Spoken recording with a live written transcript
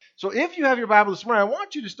So if you have your Bible this morning, I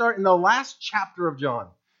want you to start in the last chapter of John.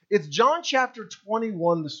 It's John chapter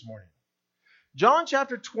 21 this morning. John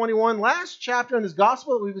chapter 21, last chapter in this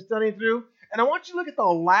gospel that we've been studying through. And I want you to look at the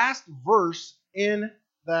last verse in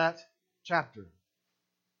that chapter.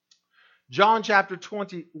 John chapter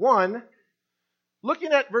 21,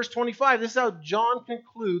 looking at verse 25, this is how John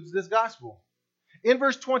concludes this gospel. In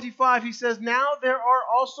verse 25, he says, "Now there are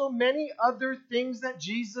also many other things that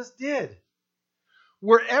Jesus did.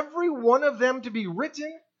 Were every one of them to be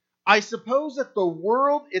written, I suppose that the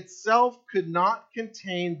world itself could not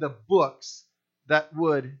contain the books that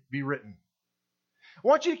would be written." I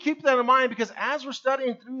want you to keep that in mind because as we're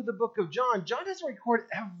studying through the book of John, John doesn't record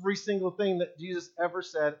every single thing that Jesus ever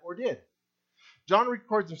said or did. John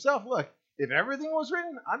records himself, look, if everything was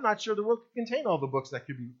written, I'm not sure the world could contain all the books that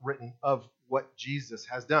could be written of what Jesus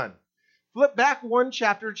has done. Flip back one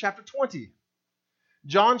chapter, chapter 20.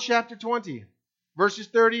 John chapter 20, verses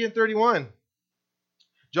 30 and 31.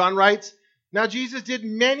 John writes, "Now Jesus did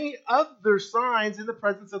many other signs in the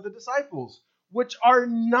presence of the disciples, which are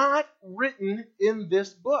not written in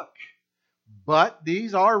this book. But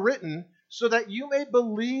these are written so that you may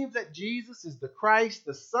believe that Jesus is the Christ,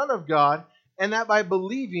 the Son of God, and that by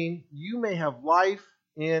believing you may have life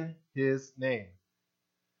in his name."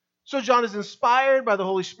 So John is inspired by the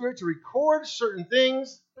Holy Spirit to record certain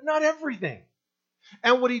things, but not everything.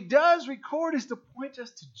 And what he does record is to point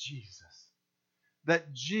us to Jesus.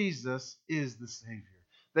 That Jesus is the Savior.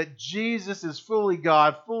 That Jesus is fully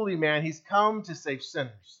God, fully man. He's come to save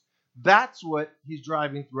sinners. That's what he's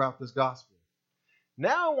driving throughout this gospel.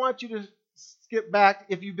 Now I want you to skip back,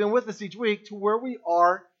 if you've been with us each week, to where we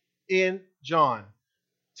are in John.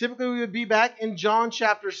 Typically we would be back in John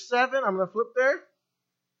chapter 7. I'm going to flip there.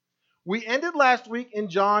 We ended last week in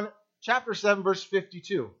John chapter 7, verse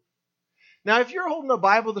 52. Now, if you're holding a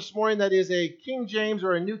Bible this morning that is a King James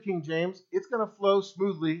or a New King James, it's going to flow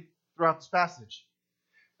smoothly throughout this passage.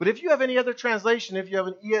 But if you have any other translation, if you have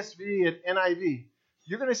an ESV and NIV,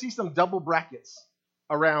 you're going to see some double brackets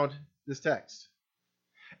around this text.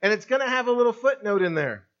 And it's going to have a little footnote in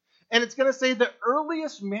there. And it's going to say the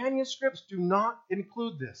earliest manuscripts do not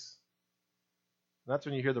include this. That's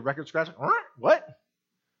when you hear the record scratching. What?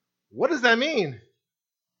 What does that mean?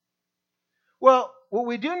 Well, what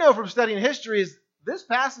we do know from studying history is this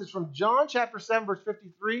passage from John chapter 7, verse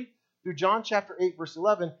 53 through John chapter 8, verse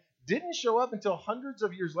 11 didn't show up until hundreds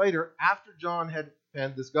of years later after John had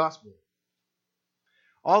penned this gospel.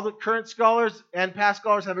 All the current scholars and past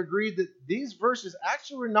scholars have agreed that these verses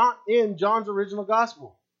actually were not in John's original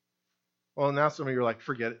gospel. Well, now some of you are like,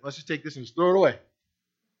 forget it. Let's just take this and just throw it away.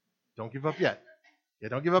 Don't give up yet. Yeah,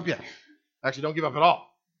 don't give up yet. Actually, don't give up at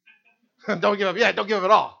all. Don't give up yet. Don't give up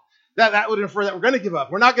at all. That would infer that we're going to give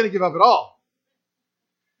up. We're not going to give up at all.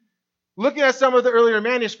 Looking at some of the earlier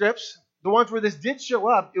manuscripts, the ones where this did show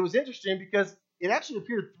up, it was interesting because it actually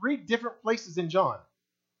appeared 3 different places in John.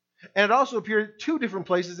 And it also appeared 2 different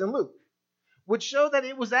places in Luke, which show that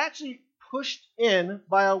it was actually pushed in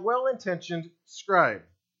by a well-intentioned scribe.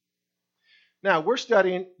 Now, we're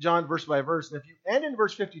studying John verse by verse, and if you end in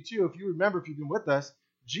verse 52, if you remember, if you've been with us,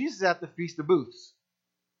 Jesus is at the Feast of Booths.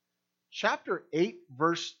 Chapter 8,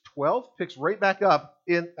 verse 12 picks right back up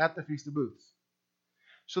at the Feast of Booths.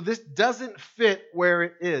 So this doesn't fit where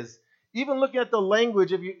it is. Even looking at the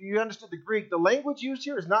language, if you understood the Greek, the language used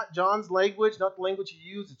here is not John's language, not the language he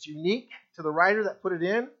used. It's unique to the writer that put it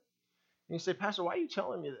in. And you say, Pastor, why are you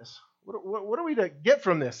telling me this? What are we to get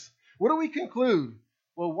from this? What do we conclude?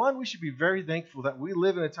 Well, one, we should be very thankful that we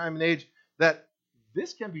live in a time and age that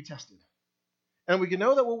this can be tested. And we can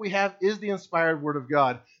know that what we have is the inspired Word of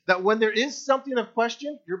God. That when there is something of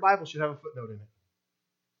question, your Bible should have a footnote in it.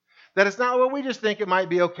 That it's not what we just think it might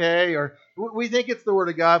be okay, or we think it's the Word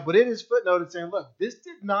of God, but it is footnoted saying, look, this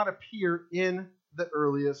did not appear in the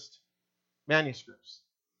earliest manuscripts.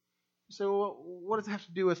 So what does it have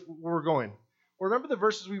to do with where we're going? Well, remember the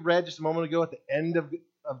verses we read just a moment ago at the end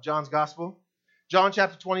of John's Gospel? John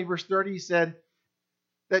chapter 20, verse 30, he said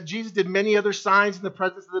that Jesus did many other signs in the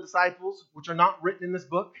presence of the disciples, which are not written in this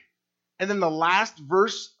book. And then the last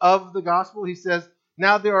verse of the Gospel, he says,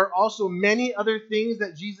 now there are also many other things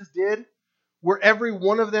that Jesus did. Were every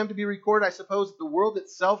one of them to be recorded, I suppose that the world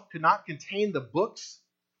itself could not contain the books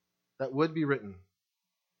that would be written.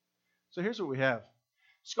 So here's what we have.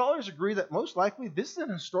 Scholars agree that most likely this is an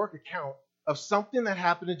historic account of something that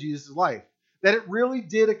happened in Jesus' life, that it really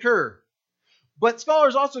did occur. But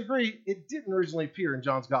scholars also agree it didn't originally appear in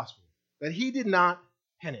John's Gospel, that he did not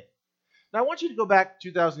pen it. Now I want you to go back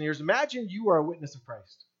 2,000 years. Imagine you are a witness of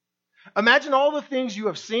Christ. Imagine all the things you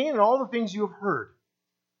have seen and all the things you have heard.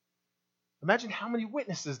 Imagine how many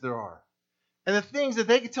witnesses there are. and the things that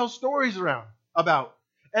they could tell stories about.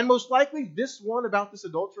 And most likely, this one about this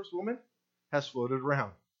adulterous woman has floated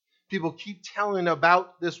around. People keep telling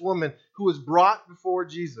about this woman who was brought before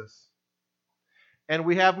Jesus. And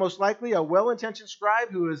we have most likely a well-intentioned scribe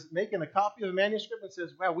who is making a copy of a manuscript and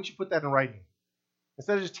says, wow, we should put that in writing.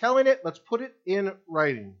 Instead of just telling it, let's put it in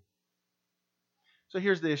writing. So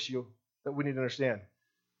here's the issue that we need to understand.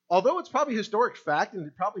 Although it's probably a historic fact and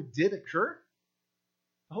it probably did occur,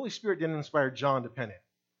 the Holy Spirit didn't inspire John to pen it.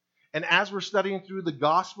 And as we're studying through the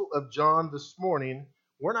Gospel of John this morning,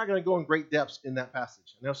 we're not going to go in great depths in that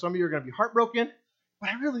passage. I know some of you are going to be heartbroken, but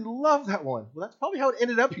I really love that one. Well, that's probably how it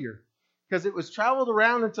ended up here, because it was traveled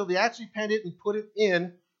around until they actually penned it and put it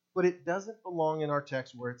in, but it doesn't belong in our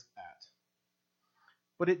text where it's at.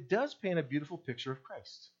 But it does paint a beautiful picture of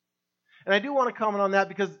Christ. And I do want to comment on that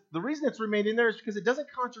because the reason it's remained in there is because it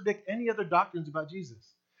doesn't contradict any other doctrines about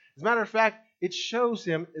Jesus. As a matter of fact, it shows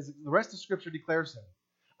him, as the rest of Scripture declares him,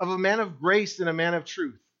 of a man of grace and a man of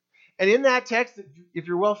truth. And in that text, if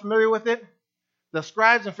you're well familiar with it, the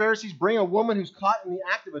scribes and Pharisees bring a woman who's caught in the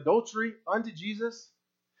act of adultery unto Jesus,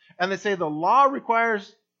 and they say the law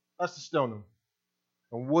requires us to stone him.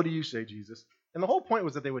 And what do you say, Jesus? And the whole point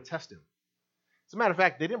was that they would test him. As a matter of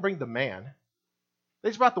fact, they didn't bring the man. They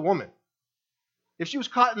just brought the woman. If she was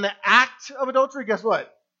caught in the act of adultery, guess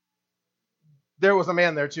what? There was a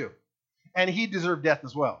man there too. And he deserved death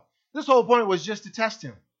as well. This whole point was just to test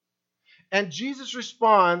him. And Jesus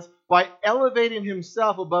responds by elevating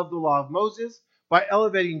himself above the law of Moses, by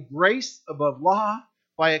elevating grace above law,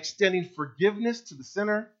 by extending forgiveness to the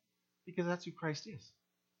sinner, because that's who Christ is.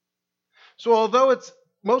 So although it's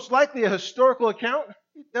most likely a historical account,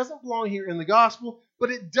 it doesn't belong here in the gospel,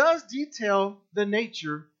 but it does detail the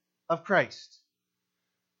nature of Christ.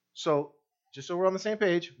 So, just so we're on the same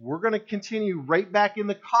page, we're going to continue right back in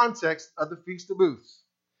the context of the Feast of Booths.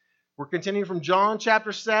 We're continuing from John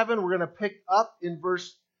chapter 7. We're going to pick up in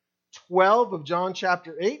verse 12 of John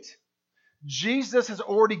chapter 8. Jesus has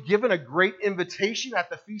already given a great invitation at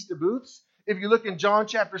the Feast of Booths. If you look in John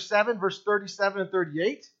chapter 7, verse 37 and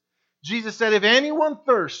 38, Jesus said, if anyone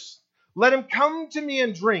thirsts, let him come to me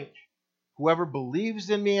and drink. Whoever believes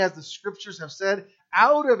in me, as the scriptures have said,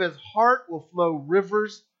 out of his heart will flow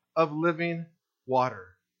rivers of living water.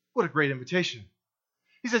 What a great invitation.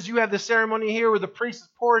 He says, you have this ceremony here where the priest is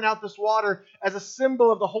pouring out this water as a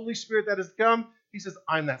symbol of the Holy Spirit that has come. He says,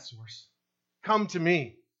 I'm that source. Come to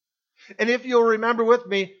me. And if you'll remember with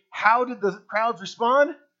me, how did the crowds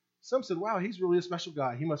respond? Some said, wow, he's really a special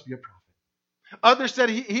guy. He must be a prophet. Others said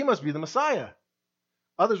he must be the Messiah.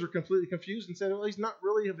 Others were completely confused and said, well, he's not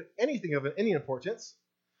really of anything of any importance.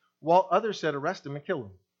 While others said, arrest him and kill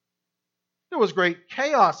him. There was great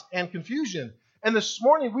chaos and confusion. And this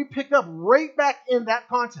morning we pick up right back in that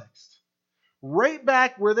context. Right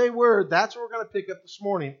back where they were. That's where we're going to pick up this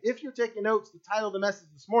morning. If you're taking notes, the title of the message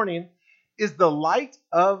this morning is The Light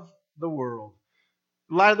of the World.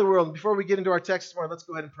 The light of the world. And before we get into our text this morning, let's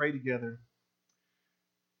go ahead and pray together.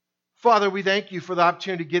 Father, we thank you for the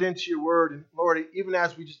opportunity to get into your word. And Lord, even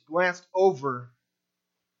as we just glanced over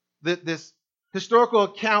this historical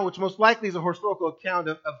account, which most likely is a historical account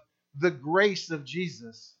of the grace of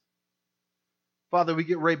Jesus. Father, we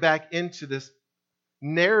get right back into this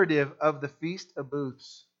narrative of the Feast of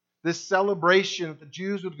Booths, this celebration that the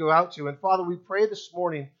Jews would go out to. And Father, we pray this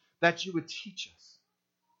morning that you would teach us.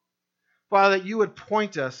 Father, that you would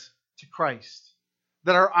point us to Christ,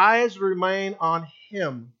 that our eyes would remain on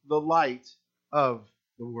him, the light of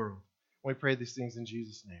the world. We pray these things in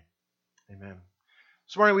Jesus' name. Amen.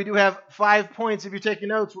 This morning we do have 5 points. If you're taking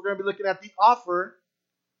notes, we're going to be looking at the offer,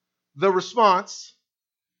 the response,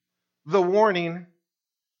 the warning,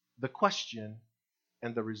 the question,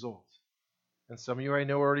 and the result. And some of you I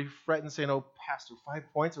know are already fretting, saying, oh, Pastor, 5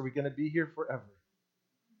 points? Are we going to be here forever?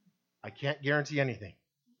 I can't guarantee anything.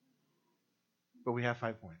 But we have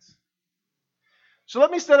 5 points. So let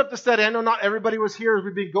me set up the study. I know not everybody was here as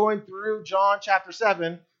we've been going through John chapter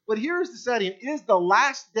 7. But here's the setting. It is the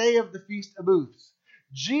last day of the Feast of Booths.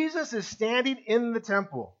 Jesus is standing in the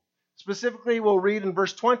temple. Specifically, we'll read in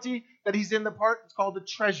verse 20 that he's in the part that's called the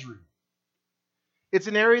treasury. It's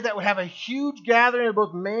an area that would have a huge gathering of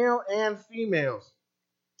both male and females.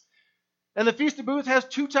 And the Feast of Booths has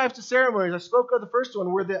 2 types of ceremonies. I spoke of the first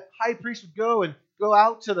one where the high priest would go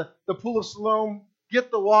out to the pool of Siloam, get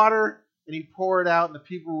the water, and he'd pour it out, and the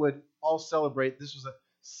people would all celebrate. This was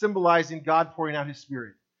symbolizing God pouring out his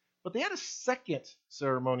Spirit. But they had a second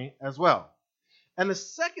ceremony as well. And the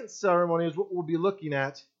second ceremony is what we'll be looking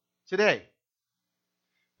at today.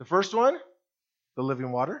 The first one, the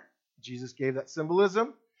living water. Jesus gave that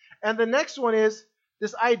symbolism. And the next one is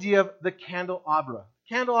this idea of the candelabra.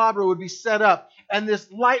 candelabra would be set up, and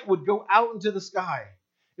this light would go out into the sky.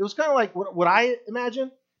 It was kind of like what I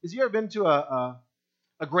imagine is, you ever been to a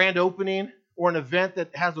grand opening or an event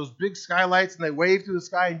that has those big skylights and they wave through the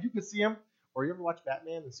sky and you can see them? Or you ever watch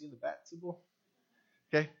Batman and see the bat symbol?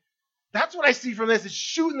 Okay. That's what I see from this. It's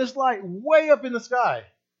shooting this light way up in the sky.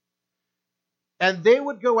 And they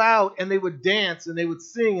would go out and they would dance and they would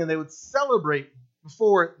sing and they would celebrate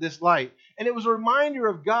before this light. And it was a reminder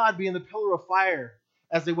of God being the pillar of fire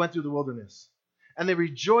as they went through the wilderness. And they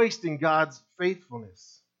rejoiced in God's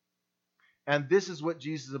faithfulness. And this is what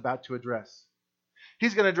Jesus is about to address.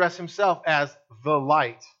 He's going to address himself as the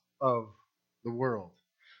light of the world.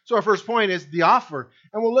 So our first point is the offer.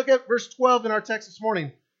 And we'll look at verse 12 in our text this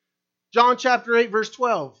morning. John chapter 8, verse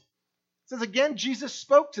 12. It says, again, Jesus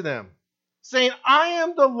spoke to them, saying, I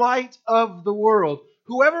am the light of the world.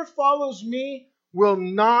 Whoever follows me will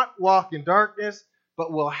not walk in darkness,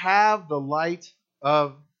 but will have the light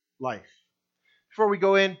of life. Before we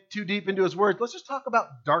go in too deep into his words, let's just talk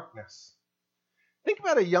about darkness. Think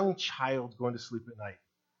about a young child going to sleep at night.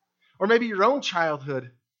 Or maybe your own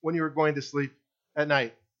childhood when you were going to sleep at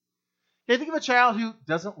night. Can you think of a child who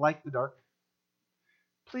doesn't like the dark?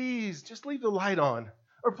 Please, just leave the light on.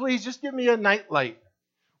 Or please, just give me a night light.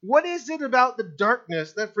 What is it about the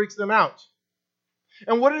darkness that freaks them out?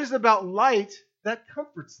 And what is it about light that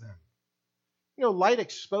comforts them? You know, light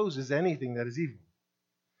exposes anything that is evil.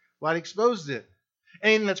 Light exposes it.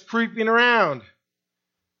 Anything that's creeping around.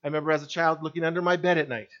 I remember as a child looking under my bed at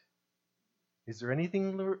night. Is there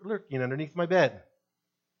anything lurking underneath my bed?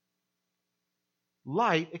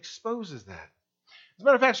 Light exposes that. As a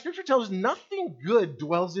matter of fact, Scripture tells us nothing good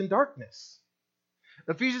dwells in darkness.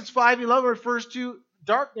 Ephesians 5:11 refers to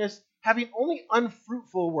darkness having only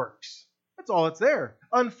unfruitful works. That's all it's there.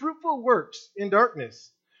 Unfruitful works in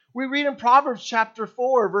darkness. We read in Proverbs chapter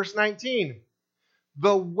 4, verse 19.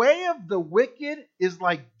 The way of the wicked is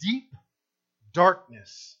like deep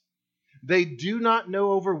darkness. They do not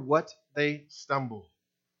know over what they stumble.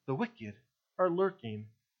 The wicked are lurking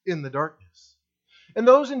in the darkness. And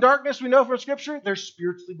those in darkness, we know from Scripture, they're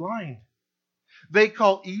spiritually blind. They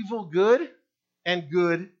call evil good and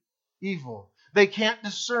good evil. They can't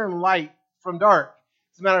discern light from dark.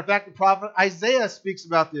 As a matter of fact, the prophet Isaiah speaks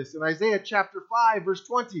about this in Isaiah chapter 5, verse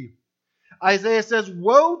 20. Isaiah says,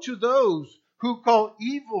 woe to those who call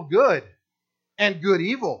evil good and good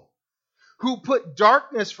evil, who put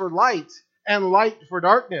darkness for light and light for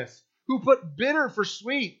darkness, who put bitter for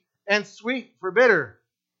sweet and sweet for bitter.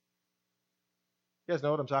 You guys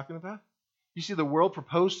know what I'm talking about? You see the world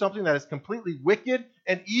propose something that is completely wicked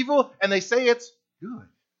and evil, and they say it's good.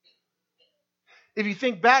 If you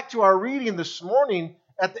think back to our reading this morning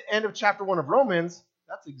at the end of chapter 1 of Romans,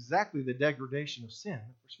 that's exactly the degradation of sin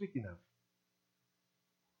that we're speaking of.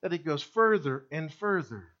 That it goes further and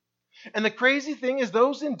further. And the crazy thing is,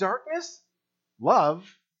 those in darkness love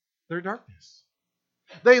their darkness.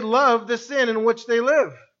 They love the sin in which they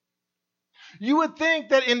live. You would think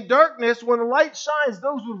that in darkness, when the light shines,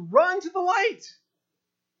 those would run to the light.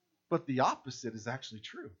 But the opposite is actually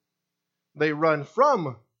true. They run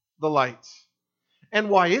from the light. And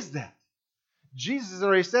why is that? Jesus has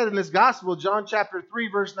already said in this gospel, John chapter 3,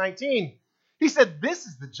 verse 19, he said, this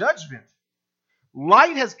is the judgment.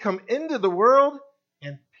 Light has come into the world,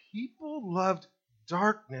 and people loved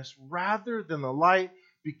darkness rather than the light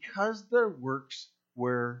because their works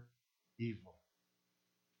were evil.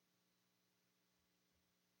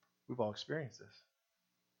 We've all experienced this.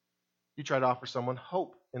 You try to offer someone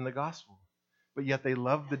hope in the gospel, but yet they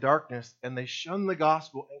love the darkness and they shun the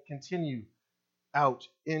gospel and continue out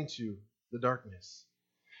into the darkness.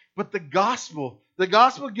 But the gospel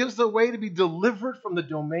gives the way to be delivered from the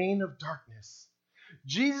domain of darkness.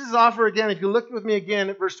 Jesus' offer again, if you look with me again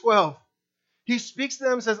at verse 12, he speaks to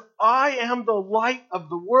them and says, I am the light of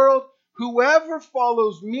the world. Whoever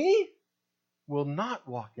follows me will not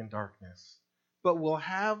walk in darkness, but will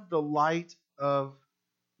have the light of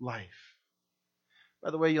life.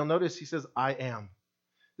 By the way, you'll notice he says, I am.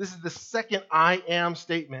 This is the second I am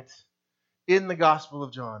statement in the Gospel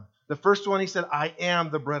of John. The first one, he said, I am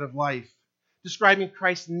the bread of life, describing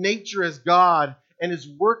Christ's nature as God and his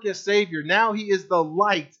work as Savior. Now he is the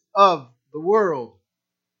light of the world.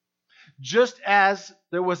 Just as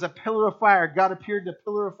there was a pillar of fire, God appeared in a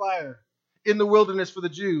pillar of fire in the wilderness for the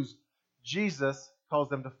Jews, Jesus calls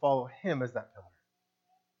them to follow him as that pillar.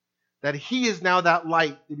 That he is now that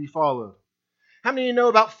light to be followed. How many of you know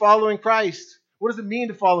about following Christ? What does it mean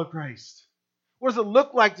to follow Christ? What does it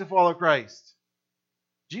look like to follow Christ?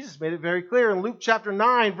 Jesus made it very clear in Luke chapter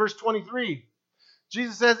 9, verse 23.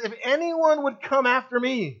 Jesus says, if anyone would come after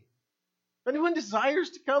me, if anyone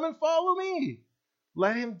desires to come and follow me,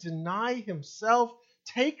 Let him deny himself,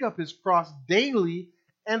 take up his cross daily,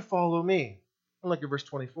 and follow me. And look at verse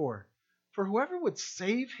 24. For whoever would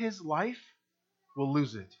save his life will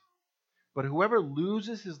lose it. But whoever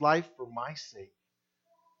loses his life for my sake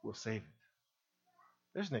will save it.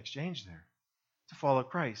 There's an exchange there to follow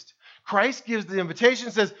Christ. Christ gives the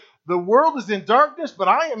invitation, says, the world is in darkness, but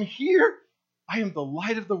I am here. I am the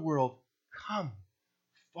light of the world. Come,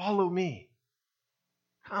 follow me.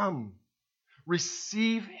 Come.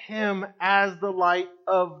 Receive him as the light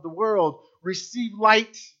of the world. Receive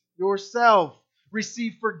light yourself.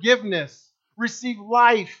 Receive forgiveness. Receive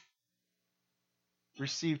life.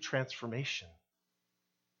 Receive transformation.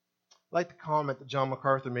 I like the comment that John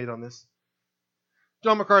MacArthur made on this.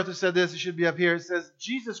 John MacArthur said this, it should be up here. It says,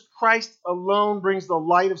 Jesus Christ alone brings the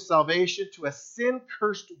light of salvation to a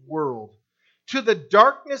sin-cursed world. To the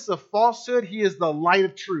darkness of falsehood, he is the light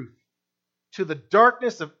of truth. To the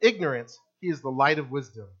darkness of ignorance, he is the light of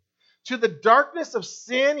wisdom. To the darkness of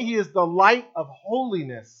sin, he is the light of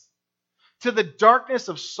holiness. To the darkness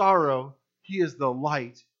of sorrow, he is the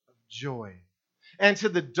light of joy. And to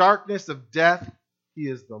the darkness of death, he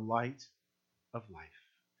is the light of life.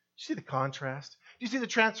 Do you see the contrast? Do you see the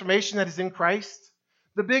transformation that is in Christ?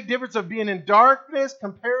 The big difference of being in darkness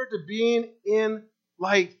compared to being in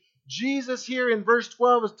light. Jesus here in verse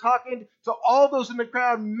 12 is talking to all those in the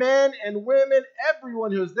crowd, men and women,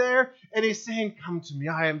 everyone who is there, and he's saying, come to me,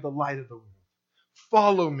 I am the light of the world.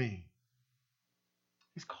 Follow me.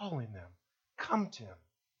 He's calling them. Come to him.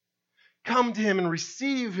 Come to him and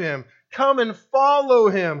receive him. Come and follow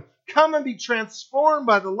him. Come and be transformed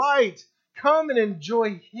by the light. Come and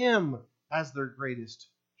enjoy him as their greatest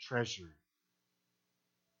treasure.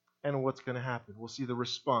 And what's going to happen? We'll see the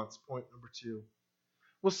response, point number 2.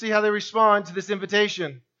 We'll see how they respond to this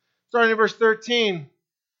invitation. Starting in verse 13.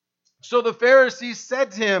 So the Pharisees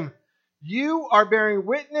said to him, you are bearing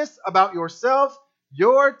witness about yourself.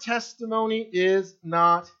 Your testimony is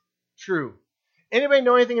not true. Anybody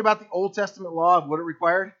know anything about the Old Testament law of what it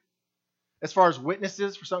required? As far as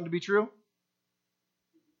witnesses for something to be true?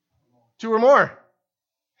 2 or more.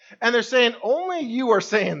 And they're saying, only you are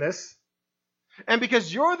saying this. And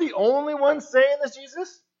because you're the only one saying this,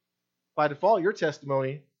 Jesus, by default, your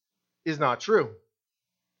testimony is not true.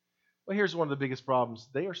 Well, here's one of the biggest problems.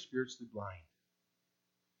 They are spiritually blind.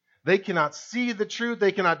 They cannot see the truth.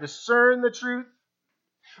 They cannot discern the truth.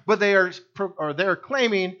 But they're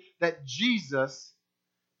claiming that Jesus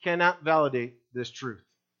cannot validate this truth.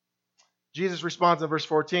 Jesus responds in verse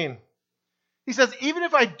 14. He says, even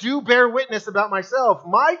if I do bear witness about myself,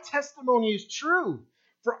 my testimony is true.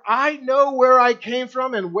 For I know where I came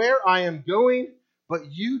from and where I am going, but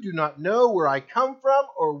you do not know where I come from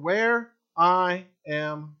or where I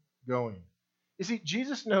am going. You see,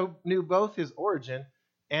 Jesus knew both his origin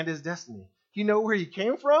and his destiny. He knew where he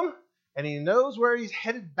came from, and he knows where he's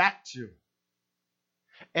headed back to.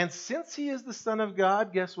 And since he is the Son of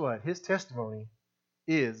God, guess what? His testimony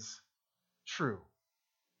is true.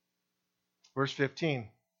 Verse 15.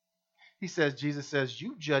 Jesus says,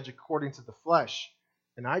 you judge according to the flesh,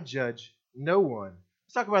 and I judge no one.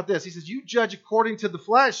 Let's talk about this. He says, you judge according to the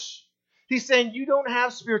flesh. He's saying you don't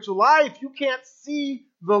have spiritual life. You can't see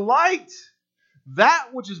the light. That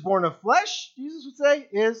which is born of flesh, Jesus would say,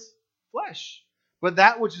 is flesh. But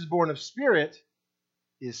that which is born of spirit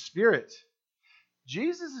is spirit.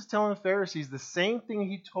 Jesus is telling the Pharisees the same thing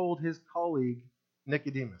he told his colleague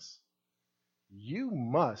Nicodemus. You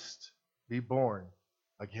must be born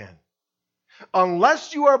again.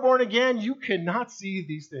 Unless you are born again, you cannot see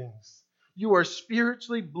these things. You are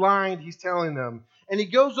spiritually blind, he's telling them. And he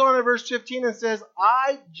goes on in verse 15 and says,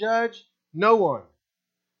 I judge no one.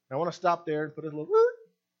 I want to stop there and put a little,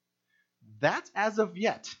 that's as of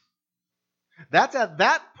yet. That's at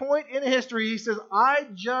that point in history. He says, I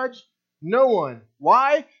judge no one.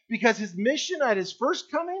 Why? Because his mission at his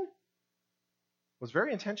first coming was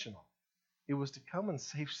very intentional. It was to come and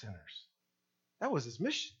save sinners. That was his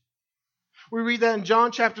mission. We read that in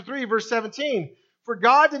John chapter 3, verse 17. For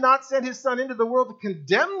God did not send his Son into the world to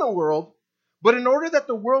condemn the world, but in order that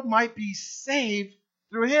the world might be saved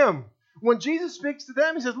through him. When Jesus speaks to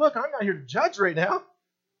them, he says, look, I'm not here to judge right now.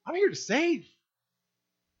 I'm here to save.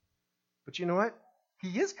 But you know what?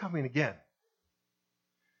 He is coming again.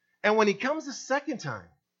 And when he comes the second time,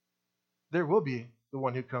 there will be the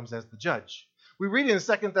one who comes as the judge. We read in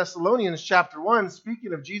 2 Thessalonians chapter 1,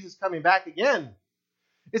 speaking of Jesus coming back again.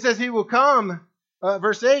 It says he will come,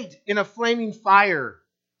 verse 8, in a flaming fire,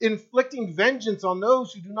 inflicting vengeance on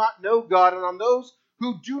those who do not know God and on those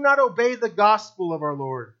who do not obey the gospel of our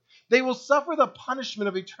Lord. They will suffer the punishment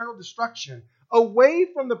of eternal destruction, away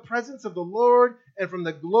from the presence of the Lord and from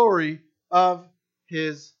the glory of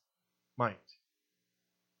his might.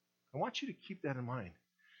 I want you to keep that in mind.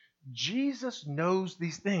 Jesus knows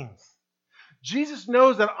these things. Jesus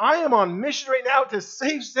knows that I am on mission right now to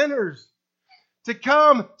save sinners, to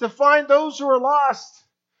come, to find those who are lost,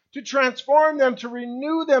 to transform them, to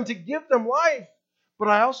renew them, to give them life. But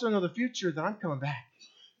I also know the future that I'm coming back.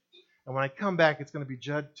 And when I come back, it's going to be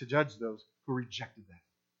to judge those who rejected that.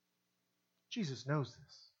 Jesus knows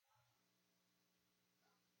this.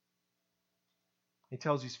 He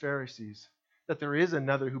tells these Pharisees that there is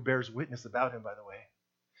another who bears witness about him, by the way.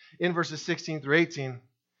 In verses 16 through 18,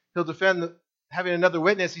 he'll defend having another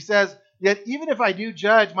witness. He says, "Yet even if I do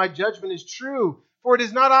judge, my judgment is true. For it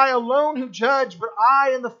is not I alone who judge, but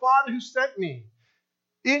I and the Father who sent me.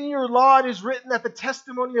 In your law it is written that the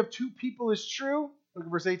testimony of two people is true." Look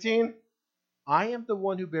at verse 18. "I am the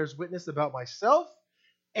one who bears witness about myself,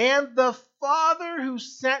 and the Father who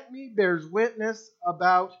sent me bears witness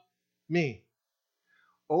about me."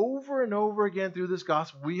 Over and over again through this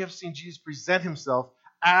gospel, we have seen Jesus present himself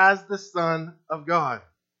as the Son of God.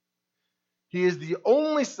 He is the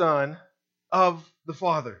only Son of the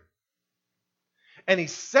Father. And he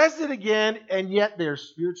says it again, and yet they are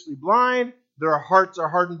spiritually blind, their hearts are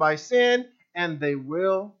hardened by sin, and they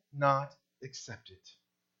will not accept it.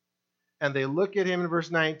 And they look at him in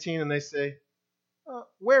verse 19 and they say,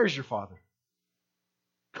 "Where is your Father?"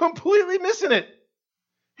 Completely missing it.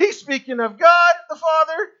 He's speaking of God, the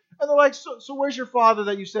Father, and they're like, so where's your Father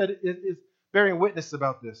that you said is bearing witness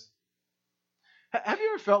about this? Have you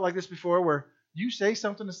ever felt like this before, where you say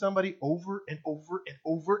something to somebody over and over and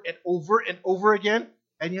over and over and over again,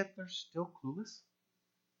 and yet they're still clueless?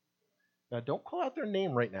 Now, don't call out their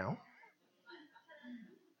name right now.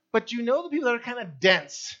 But you know the people that are kind of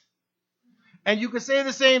dense. And you can say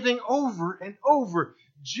the same thing over and over.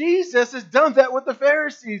 Jesus has done that with the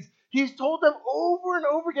Pharisees. He's told them over and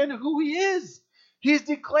over again who he is. He's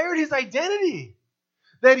declared his identity,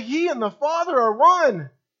 that he and the Father are one,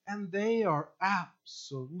 and they are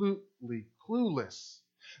absolutely clueless.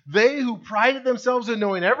 They who prided themselves in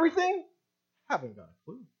knowing everything haven't got a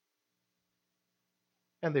clue.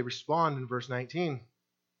 And they respond in verse 19.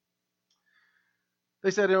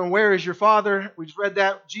 They said, "And where is your Father?" We just read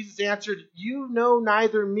that. Jesus answered, "You know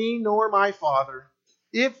neither me nor my Father.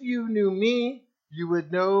 If you knew me, you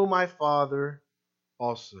would know my Father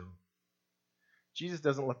also." Jesus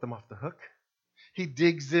doesn't let them off the hook. He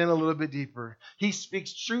digs in a little bit deeper. He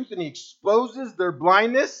speaks truth and he exposes their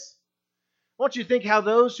blindness. I want you to think how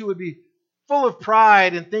those who would be full of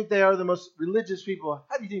pride and think they are the most religious people,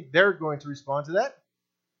 how do you think they're going to respond to that?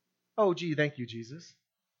 "Oh, gee, thank you, Jesus.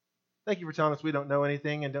 Thank you for telling us we don't know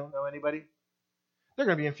anything and don't know anybody." They're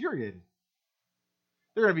going to be infuriated.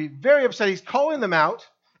 They're going to be very upset. He's calling them out.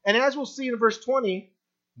 And as we'll see in verse 20,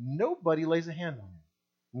 nobody lays a hand on him.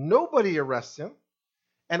 Nobody arrests him.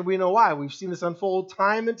 And we know why. We've seen this unfold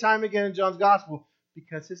time and time again in John's gospel,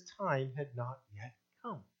 because his time had not yet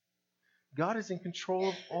come. God is in control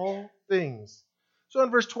of all things. So in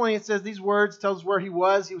verse 20 it says these words, tells us where he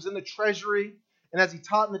was. He was in the treasury. And as he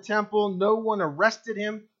taught in the temple, no one arrested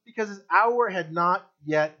him because his hour had not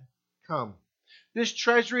yet come. This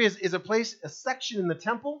treasury is a place, a section in the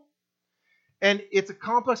temple. And it's a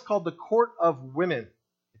complex called the Court of Women.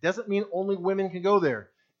 It doesn't mean only women can go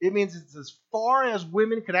there. It means it's as far as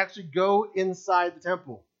women could actually go inside the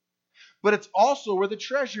temple. But it's also where the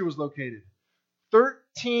treasury was located.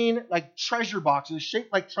 13 treasure boxes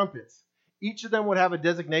shaped like trumpets. Each of them would have a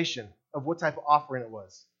designation of what type of offering it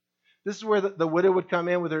was. This is where the widow would come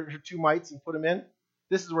in with her 2 mites and put them in.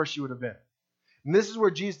 This is where she would have been. And this is where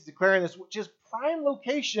Jesus is declaring this, which is prime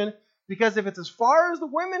location, because if it's as far as the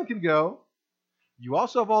women can go, you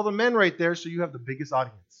also have all the men right there, so you have the biggest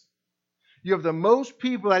audience. You have the most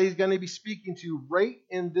people that he's going to be speaking to right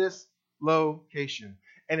in this location.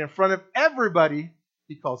 And in front of everybody,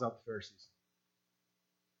 he calls out the Pharisees.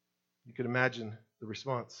 You can imagine the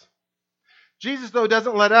response. Jesus, though,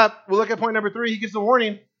 doesn't let up. We'll look at point number 3. He gives a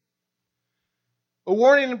warning. A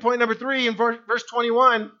warning in point number 3 in verse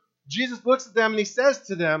 21. Jesus looks at them and he says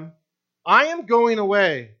to them, "I am going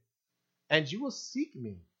away, and you will seek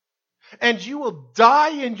me, and you will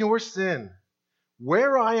die in your sin.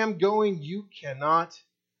 Where I am going, you cannot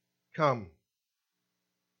come."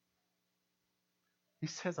 He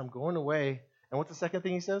says, "I'm going away." And what's the second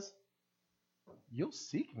thing he says? "You'll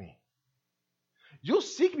seek me. You'll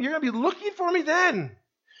seek me. You're going to be looking for me then."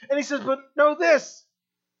 And he says, "But know this.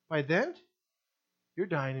 By then, you're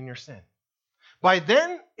dying in your sin. By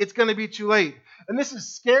then, it's going to be too late." And this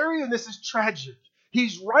is scary and this is tragic.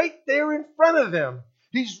 He's right there in front of them.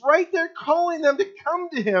 He's right there calling them to come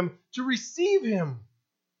to him, to receive him.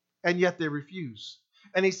 And yet they refuse.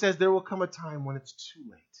 And he says there will come a time when it's too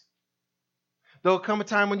late. There will come a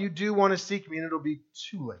time when you do want to seek me and it'll be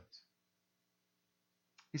too late.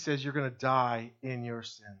 He says you're going to die in your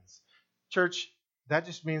sins. Church, that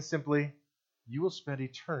just means simply you will spend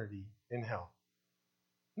eternity in hell.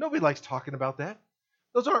 Nobody likes talking about that.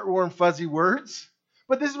 Those aren't warm, fuzzy words.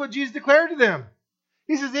 But this is what Jesus declared to them.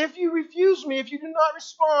 He says, if you refuse me, if you do not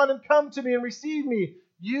respond and come to me and receive me,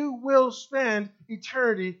 you will spend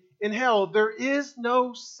eternity in hell. There is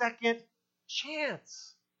no second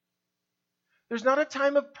chance. There's not a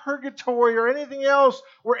time of purgatory or anything else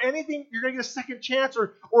where anything you're going to get a second chance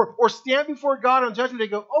or stand before God on judgment day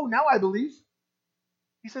and go, oh, now I believe.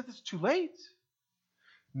 He said it's too late.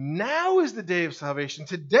 Now is the day of salvation.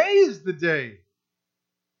 Today is the day.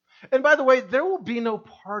 And by the way, there will be no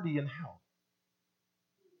party in hell.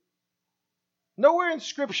 Nowhere in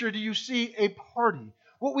Scripture do you see a party.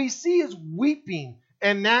 What we see is weeping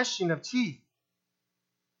and gnashing of teeth.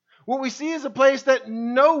 What we see is a place that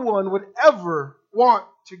no one would ever want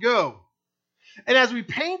to go. And as we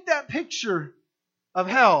paint that picture of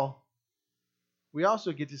hell, we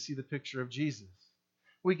also get to see the picture of Jesus.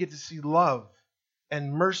 We get to see love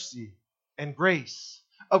and mercy and grace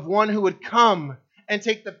of one who would come and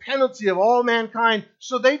take the penalty of all mankind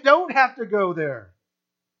so they don't have to go there.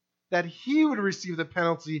 That he would receive the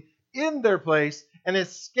penalty in their place and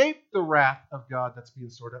escape the wrath of God that's being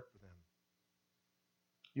stored up for them.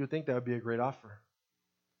 You would think that would be a great offer.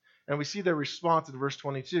 And we see their response in verse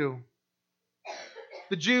 22.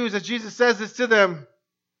 The Jews, as Jesus says this to them,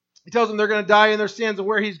 he tells them they're going to die in their sins, and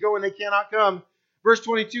where he's going they cannot come. Verse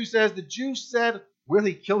 22 says, the Jews said, will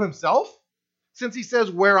he kill himself? Since he says,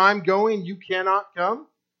 where I'm going, you cannot come.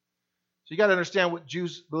 So you got to understand what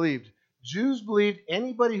Jews believed. Jews believed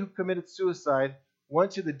anybody who committed suicide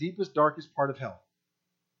went to the deepest, darkest part of hell.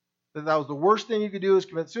 That was the worst thing you could do is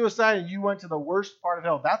commit suicide, and you went to the worst part of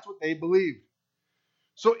hell. That's what they believed.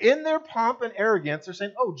 So in their pomp and arrogance, they're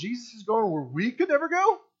saying, oh, Jesus is going where we could never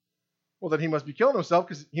go? Well, then he must be killing himself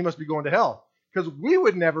because he must be going to hell. Because we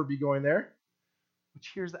would never be going there.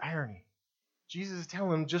 Which here's the irony. Jesus is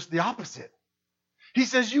telling them just the opposite. He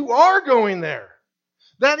says, you are going there.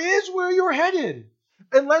 That is where you're headed.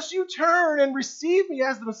 Unless you turn and receive me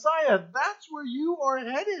as the Messiah, that's where you are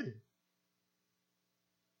headed.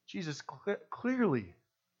 Jesus clearly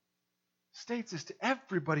states this to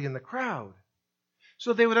everybody in the crowd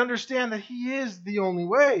so they would understand that he is the only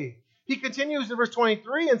way. He continues in verse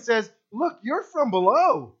 23 and says, look, you're from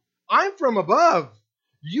below. I'm from above.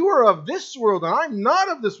 You are of this world, and I'm not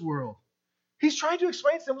of this world. He's trying to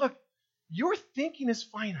explain to them, look, your thinking is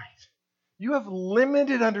finite. You have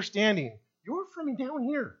limited understanding. You're from down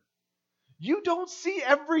here. You don't see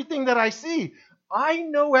everything that I see. I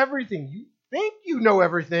know everything. You think you know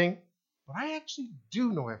everything, but I actually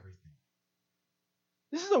do know everything.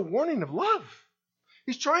 This is a warning of love.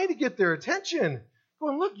 He's trying to get their attention.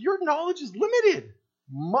 Going, look, your knowledge is limited.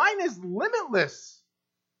 Mine is limitless.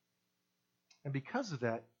 And because of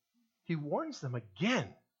that, he warns them again.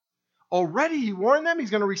 Already he warned them. He's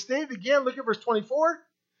going to restate it again. Look at verse 24.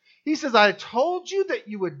 He says, I told you that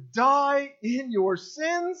you would die in your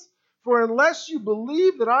sins, for unless you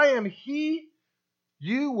believe that I am he,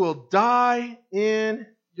 you will die in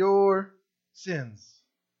your sins.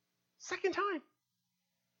 Second time.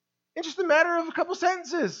 In just a matter of a couple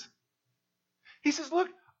sentences. He says, look,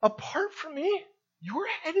 apart from me, you're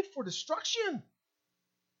headed for destruction.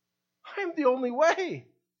 I'm the only way. He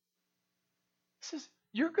says,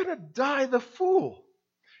 you're going to die the fool.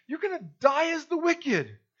 You're going to die as the wicked.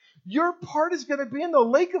 Your part is going to be in the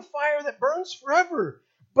lake of fire that burns forever.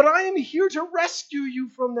 But I am here to rescue you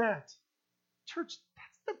from that. Church,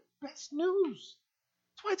 that's the best news.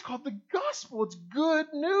 That's why it's called the gospel. It's good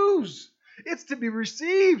news. It's to be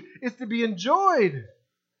received. It's to be enjoyed.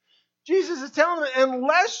 Jesus is telling them,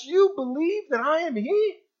 unless you believe that I am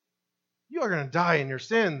he, you are going to die in your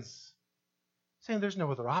sins. Saying there's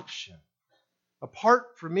no other option.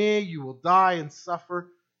 Apart from me, you will die and suffer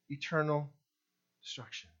eternal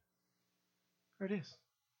destruction. There it is.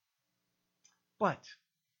 But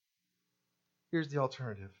here's the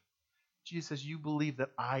alternative. Jesus says, you believe that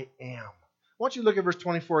I am. I want you to look at verse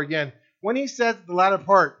 24 again. When he says the latter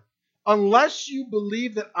part, unless you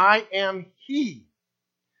believe that I am he.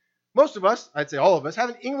 Most of us, I'd say all of us, have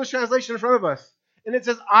an English translation in front of us. And it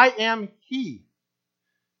says, I am he.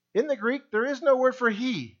 In the Greek, there is no word for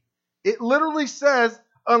he. It literally says,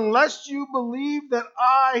 unless you believe that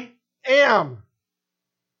I am,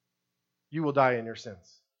 you will die in your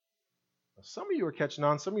sins. Now, some of you are catching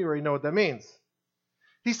on. Some of you already know what that means.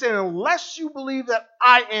 He's saying, unless you believe that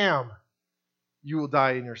I am, you will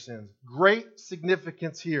die in your sins. Great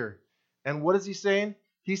significance here. And what is he saying?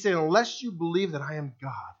 He's saying, unless you believe that I am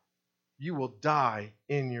God, you will die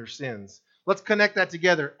in your sins. Let's connect that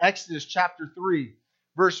together. Exodus chapter 3,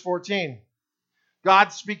 verse 14.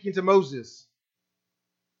 God speaking to Moses.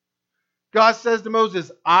 God says to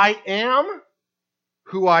Moses, I am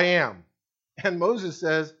who I am. And Moses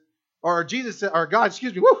says, or Jesus said, or God,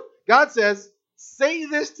 excuse me, God says, say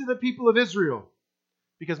this to the people of Israel.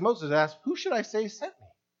 Because Moses asked, who should I say sent me?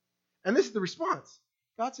 And this is the response.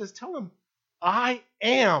 God says, tell them, I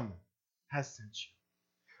am has sent you.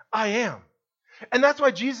 I am. And that's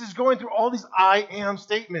why Jesus is going through all these I am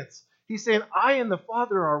statements. He's saying, I and the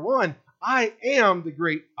Father are one. I am the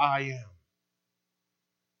great I am.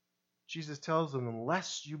 Jesus tells them,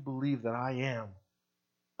 unless you believe that I am,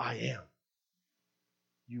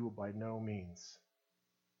 you will by no means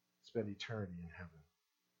spend eternity in heaven.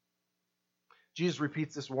 Jesus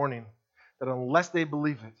repeats this warning that unless they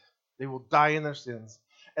believe it, they will die in their sins.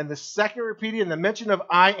 And the second repeating and the mention of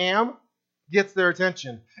I am gets their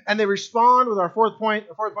attention. And they respond with our fourth point,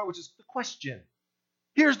 which is the question.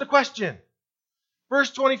 Here's the question.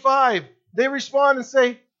 Verse 25, they respond and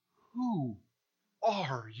say, who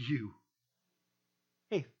are you?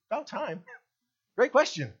 Hey, about time. Great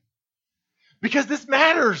question. Because this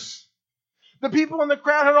matters. The people in the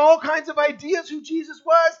crowd had all kinds of ideas who Jesus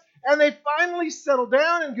was, and they finally settle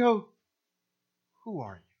down and go, who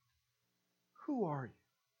are you? Who are you?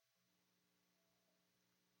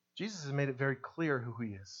 Jesus has made it very clear who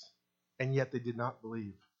he is, and yet they did not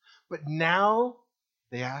believe. But now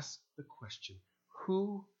they ask the question,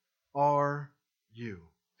 who are you?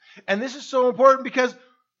 And this is so important because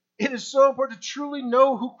it is so important to truly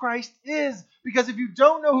know who Christ is. Because if you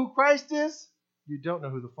don't know who Christ is, you don't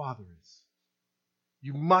know who the Father is.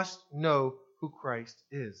 You must know who Christ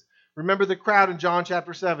is. Remember the crowd in John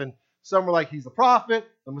chapter 7. Some were like, he's the prophet,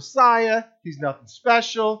 the Messiah, he's nothing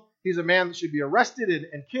special, he's a man that should be arrested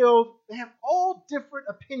and killed. They have all different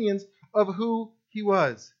opinions of who he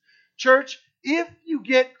was. Church, if you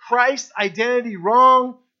get Christ's identity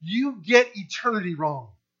wrong, you get eternity wrong.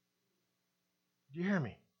 Do you hear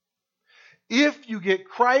me? If you get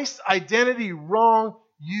Christ's identity wrong,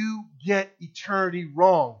 you get eternity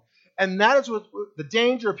wrong. And that is what the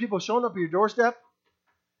danger of people showing up at your doorstep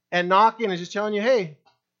and knocking and just telling you, hey,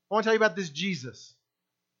 I want to tell you about this Jesus.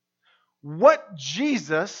 What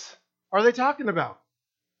Jesus are they talking about?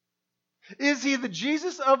 Is he the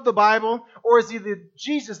Jesus of the Bible, or is he the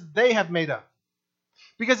Jesus they have made up?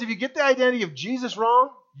 Because if you get the identity of Jesus wrong,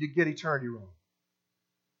 you get eternity wrong.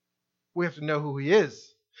 We have to know who he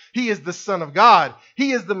is. He is the Son of God.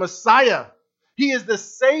 He is the Messiah. He is the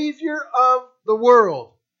Savior of the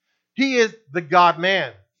world. He is the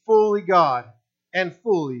God-man, fully God and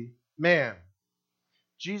fully man.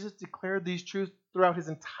 Jesus declared these truths throughout his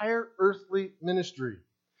entire earthly ministry.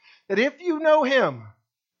 That if you know him,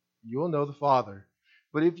 you will know the Father.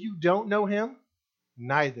 But if you don't know him,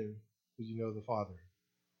 neither will you know the Father.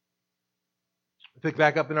 Pick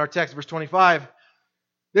back up in our text, verse 25.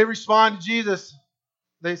 They respond to Jesus.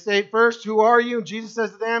 They say, first, who are you? And Jesus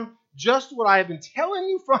says to them, just what I have been telling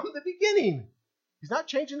you from the beginning. He's not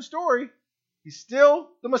changing the story. He's still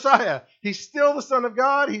the Messiah. He's still the Son of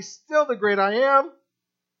God. He's still the great I am.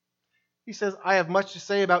 He says, I have much to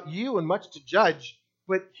say about you and much to judge,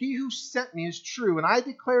 but he who sent me is true, and I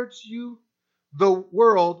declare to you the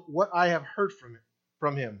world what I have heard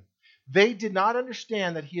from him. They did not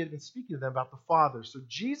understand that he had been speaking to them about the Father. So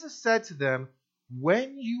Jesus said to them,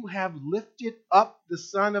 when you have lifted up the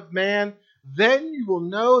Son of Man, then you will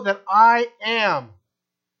know that I am.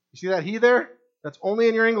 You see that he there? That's only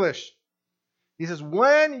in your English. He says,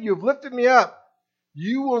 when you've lifted me up,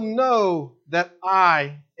 you will know that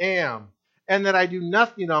I am, and that I do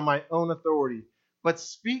nothing on my own authority, but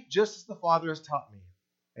speak just as the Father has taught me.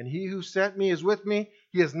 And he who sent me is with me.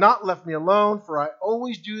 He has not left me alone, for I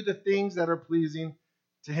always do the things that are pleasing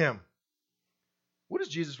to him. What is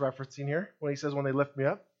Jesus referencing here when he says, when they lift me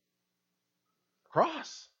up?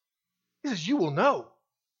 Cross. He says, you will know.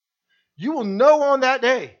 You will know on that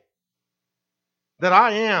day that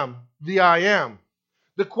I am the I am.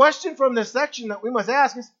 The question from this section that we must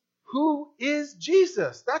ask is, who is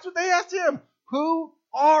Jesus? That's what they asked him. Who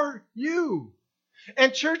are you?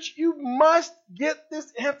 And church, you must get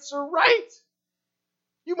this answer right.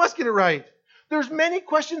 You must get it right. There's many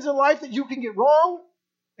questions in life that you can get wrong,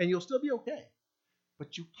 and you'll still be okay.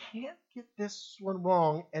 But you can't get this one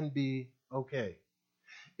wrong and be okay.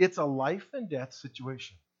 It's a life and death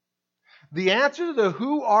situation. The answer to the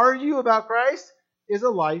who are you about Christ is a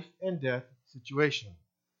life and death situation.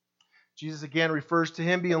 Jesus again refers to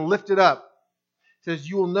him being lifted up. He says,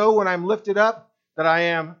 you will know when I'm lifted up that I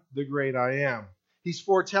am the great I am. He's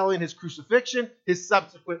foretelling his crucifixion, his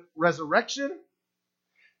subsequent resurrection.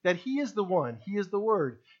 That he is the one, he is the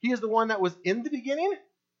Word. He is the one that was in the beginning.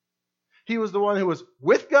 He was the one who was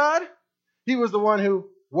with God. He was the one who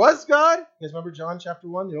was God. You guys remember John chapter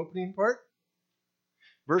 1, the opening part?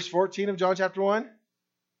 Verse 14 of John chapter 1.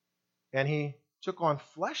 And he took on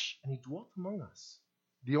flesh and he dwelt among us.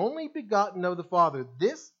 The only begotten of the Father.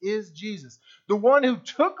 This is Jesus. The one who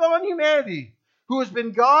took on humanity, who has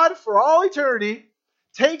been God for all eternity,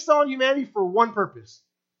 takes on humanity for one purpose.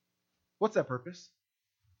 What's that purpose?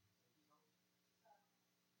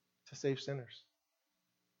 To save sinners.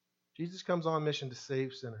 Jesus comes on mission to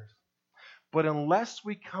save sinners. But unless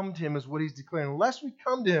we come to him, is what he's declaring, unless we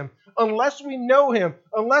come to him, unless we know him,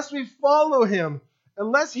 unless we follow him,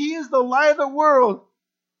 unless he is the light of the world,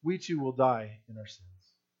 we too will die in our sins.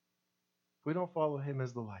 If we don't follow him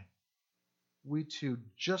as the light, we too,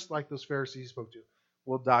 just like those Pharisees spoke to,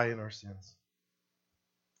 will die in our sins.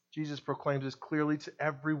 Jesus proclaims this clearly to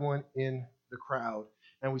everyone in the crowd.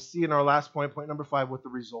 And we see in our last point, point number 5, what the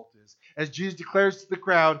result is. As Jesus declares to the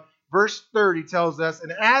crowd, verse 30 tells us,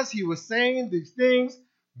 and as he was saying these things,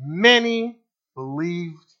 many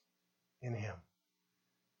believed in him.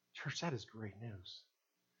 Church, that is great news.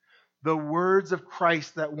 The words of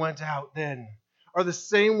Christ that went out then are the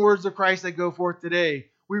same words of Christ that go forth today.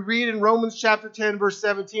 We read in Romans chapter 10, verse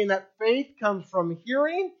 17, that faith comes from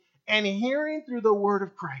hearing, and hearing through the word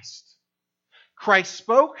of Christ. Christ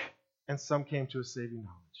spoke, and some came to a saving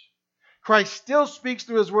knowledge. Christ still speaks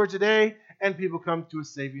through his word today, and people come to a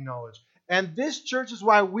saving knowledge. And this church is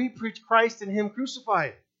why we preach Christ and him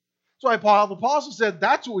crucified. That's why Paul the Apostle said,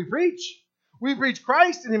 that's what we preach. We preach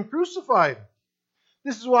Christ and him crucified.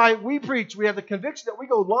 This is why we preach. We have the conviction that we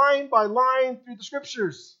go line by line through the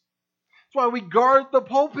Scriptures. That's why we guard the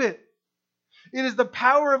pulpit. It is the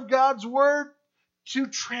power of God's word to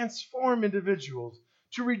transform individuals,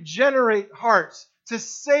 to regenerate hearts, to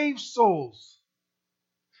save souls.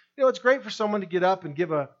 You know, it's great for someone to get up and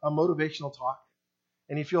give a motivational talk,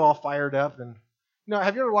 and you feel all fired up. And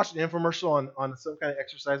have you ever watched an infomercial on some kind of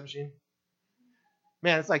exercise machine?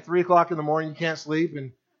 Man, it's like 3 o'clock in the morning, you can't sleep,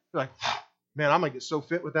 and you're like, man, I'm going to get so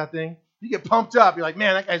fit with that thing. You get pumped up. You're like,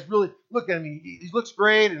 man, that guy's really looking at me. He looks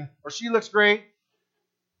great, or she looks great.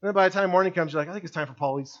 And then by the time morning comes, you're like, I think it's time for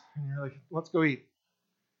Polly's. And you're like, let's go eat.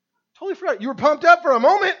 Totally forgot. You were pumped up for a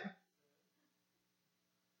moment.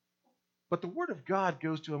 But the Word of God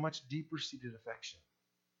goes to a much deeper-seated affection.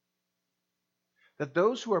 That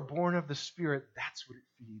those who are born of the Spirit, that's what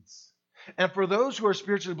it feeds. And for those who are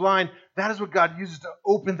spiritually blind, that is what God uses to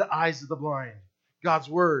open the eyes of the blind. God's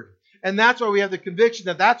Word. And that's why we have the conviction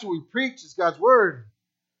that that's what we preach is God's Word.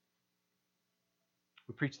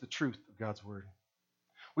 We preach the truth of God's Word.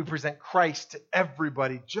 We present Christ to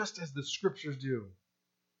everybody just as the Scriptures do.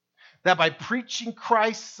 That by preaching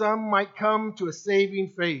Christ, some might come to a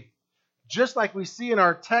saving faith. Just like we see in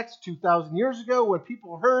our text 2,000 years ago when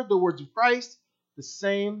people heard the words of Christ, the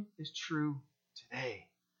same is true today.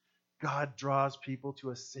 God draws people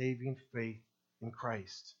to a saving faith in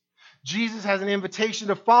Christ. Jesus has an invitation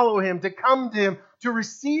to follow him, to come to him, to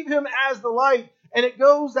receive him as the light. And it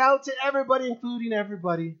goes out to everybody, including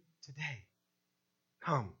everybody today.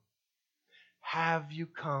 Come. Have you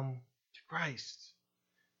come to Christ?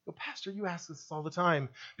 Well, Pastor, you ask this all the time.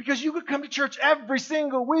 Because you could come to church every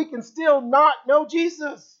single week and still not know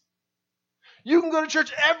Jesus. You can go to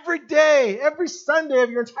church every day, every Sunday of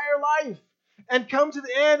your entire life, and come to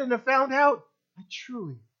the end and have found out, I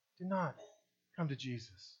truly did not come to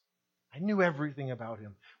Jesus. I knew everything about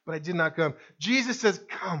him, but I did not come. Jesus says,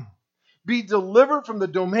 come. Be delivered from the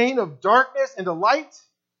domain of darkness into light.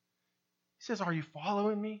 He says, are you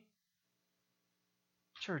following me?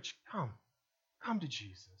 Church, come. Come to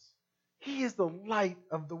Jesus. He is the light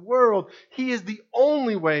of the world. He is the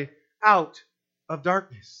only way out of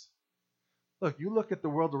darkness. Look, you look at the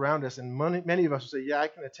world around us, and many of us will say, yeah, I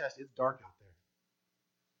can attest, it's dark out there.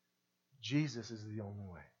 Jesus is the only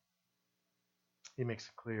way. He makes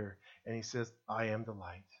it clear, and he says, I am the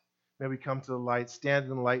light. May we come to the light, stand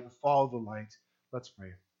in the light, and follow the light. Let's pray.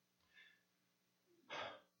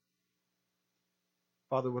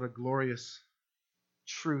 Father, what a glorious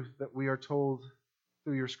truth that we are told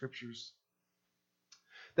through your Scriptures.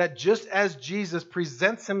 That just as Jesus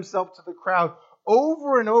presents himself to the crowd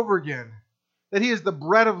over and over again, that he is the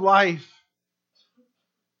bread of life,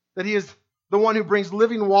 that he is the one who brings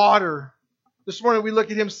living water. This morning we look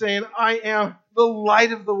at him saying, I am the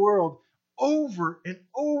light of the world. Over and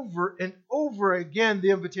over and over again,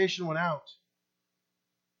 the invitation went out.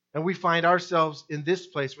 And we find ourselves in this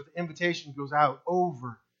place where the invitation goes out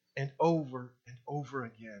over and over and over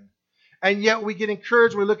again. And yet we get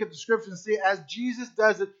encouraged when we look at the scriptures and see as Jesus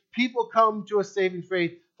does it, people come to a saving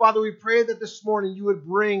faith. Father, we pray that this morning you would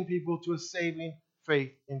bring people to a saving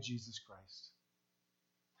faith in Jesus Christ.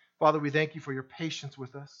 Father, we thank you for your patience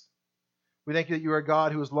with us. We thank you that you are a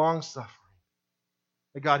God who is long-suffering,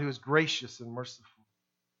 a God who is gracious and merciful.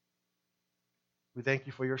 We thank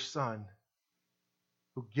you for your Son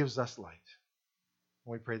who gives us light.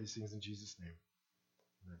 And we pray these things in Jesus' name.